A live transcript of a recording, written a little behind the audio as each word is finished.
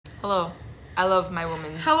Hello. I love my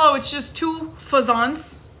women. Hello, it's just two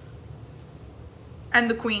fazans and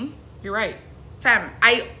the queen. You're right. Fam,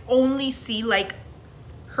 I only see like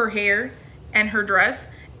her hair and her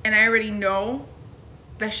dress, and I already know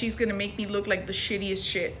that she's gonna make me look like the shittiest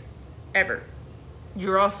shit ever.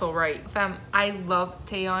 You're also right. Fam, I love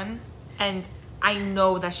Taeyeon, and I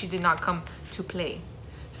know that she did not come to play.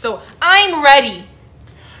 So I'm ready.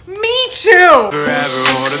 Me too! Forever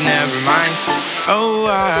old, never mind. Oh,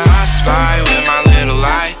 I spy with my little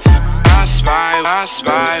light. I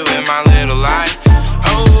spy with my little light.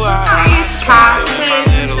 Oh, I spy with my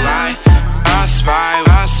little light. I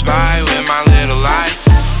spy with my little light.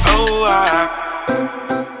 Oh,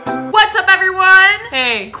 What's up, everyone?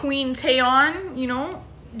 Hey. Queen Taeyeon, you know,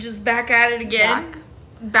 just back at it again.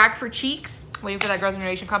 Back for cheeks. Waiting for that girl's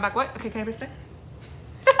generation comeback. What? Okay, can I press it?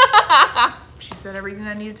 She said everything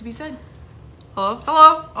that needed to be said. Hello?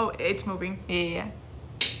 Hello? Oh, it's moving. Yeah.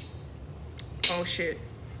 Oh, shit.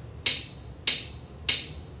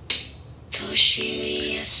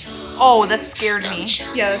 Oh, that scared me.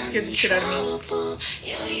 Yeah, that scared the shit out of me.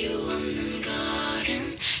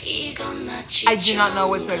 I do not know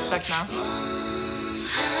what to expect now.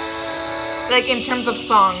 Like, in terms of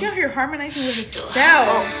song. She out here harmonizing with Estelle.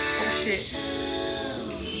 Oh, shit.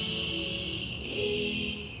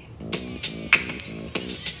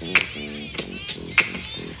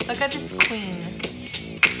 Look at this queen.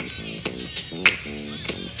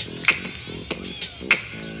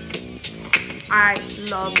 I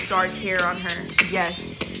love dark hair on her.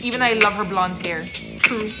 Yes. Even I love her blonde hair.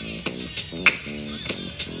 True.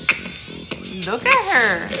 Look at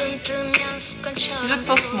her. She looks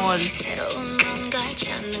so small.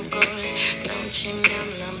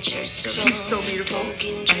 She's so beautiful.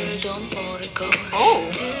 Oh.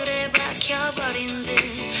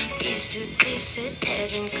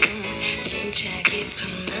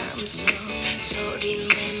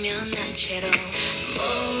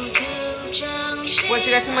 What, she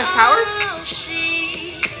got too much power?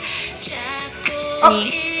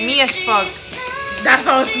 Me as fuck. That's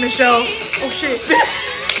us, Michelle. Oh shit.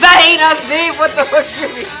 That ain't us, babe. What the fuck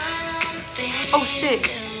is it? Oh shit.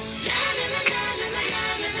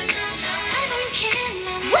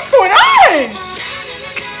 What's going on?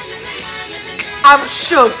 I'm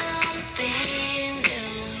shook.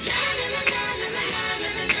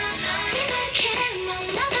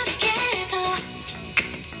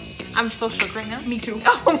 I'm so shook right now. Me too.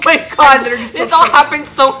 Oh my god, this all happened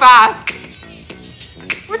so fast.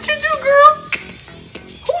 What you do, girl?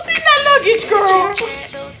 Who's in that luggage, girl?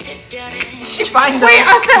 She fine though. Wait,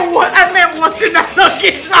 I said what? I meant what's in that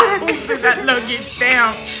luggage. Not who's in that luggage.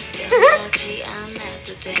 Damn.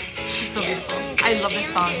 She's so beautiful. I love this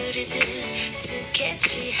song.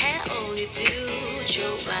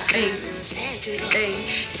 Hey. Hey.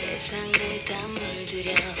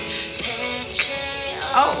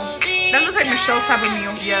 Oh, that looks like Michelle's type of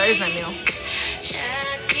meal. Yeah, it is my meal.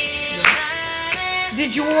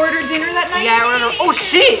 Did you order dinner that night? Yeah, I ordered. Oh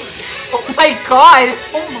shit! Oh my god!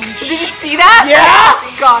 Oh my shit. Did you see that? Yeah!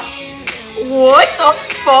 God. What the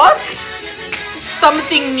fuck?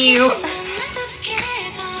 Something new.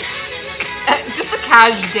 Just a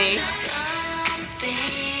cash day.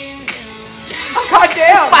 Oh, god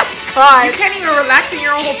damn. Oh my god. You can't even relax in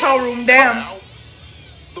your own hotel room. Damn.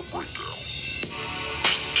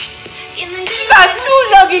 She got 2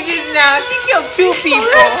 luggages now. She killed 2 people.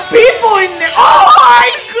 There's people in there. Oh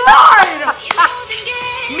my god!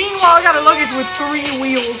 Meanwhile, I got a luggage with 3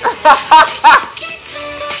 wheels.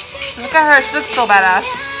 Look at her. She looks so badass.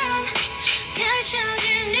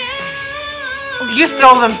 You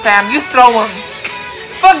throw them, fam. You throw them.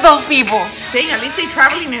 Fuck those people. Dang, at least they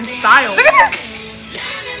traveling in style. Look at this.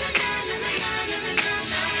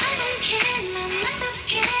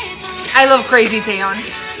 I love crazy Taeyeon.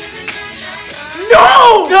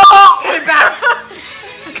 No! No! Put it back.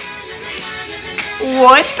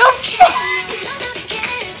 What the fuck?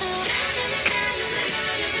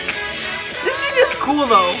 This thing is cool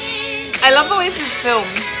though. I love the way this is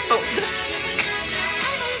filmed. Oh.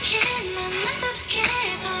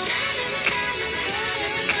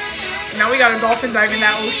 Now we got a dolphin dive in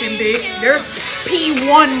that ocean, big. There's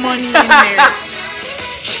P1 money in there.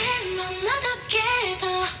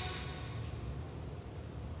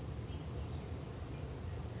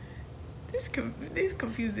 This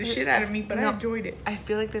confused the shit out of me, but I enjoyed it. I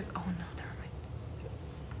feel like there's. Oh no, never mind.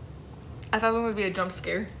 I thought it would be a jump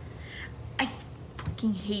scare. I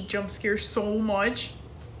fucking hate jump scares so much.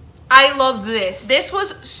 I love this. This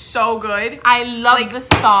was so good. I love the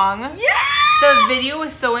song. Yeah. The video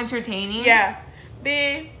was so entertaining. Yeah.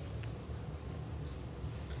 Babe.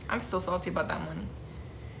 I'm so salty about that one.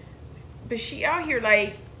 But she out here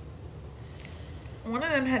like, one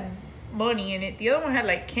of them had money in it. The other one had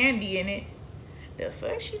like candy in it. The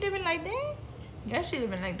fuck, she living like that? Yeah, she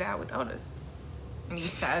living like that without us. Me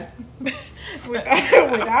sad.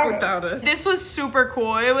 without us. This was super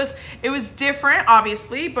cool. It was different,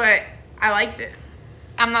 obviously, but I liked it.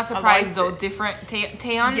 I'm not surprised though. Different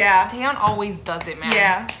Taeyeon. Yeah. Taeyeon always does it, man.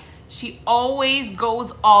 Yeah. She always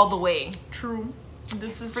goes all the way. True.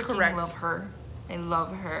 This is Freaking correct. Love her. I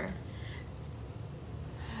love her.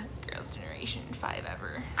 Girls' Generation 5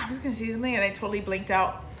 ever. I was gonna say something and I totally blinked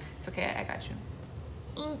out. It's okay. I got you.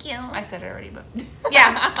 Thank you. I said it already, but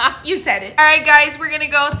yeah, you said it. All right, guys, we're gonna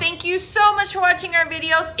go. Thank you so much for watching our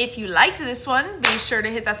videos. If you liked this one, be sure to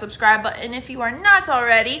hit that subscribe button if you are not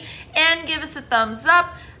already, and give us a thumbs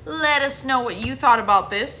up. Let us know what you thought about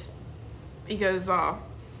this, because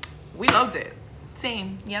we loved it.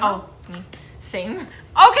 Same. You know? Oh, me. Same.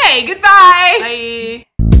 Okay, goodbye. Bye.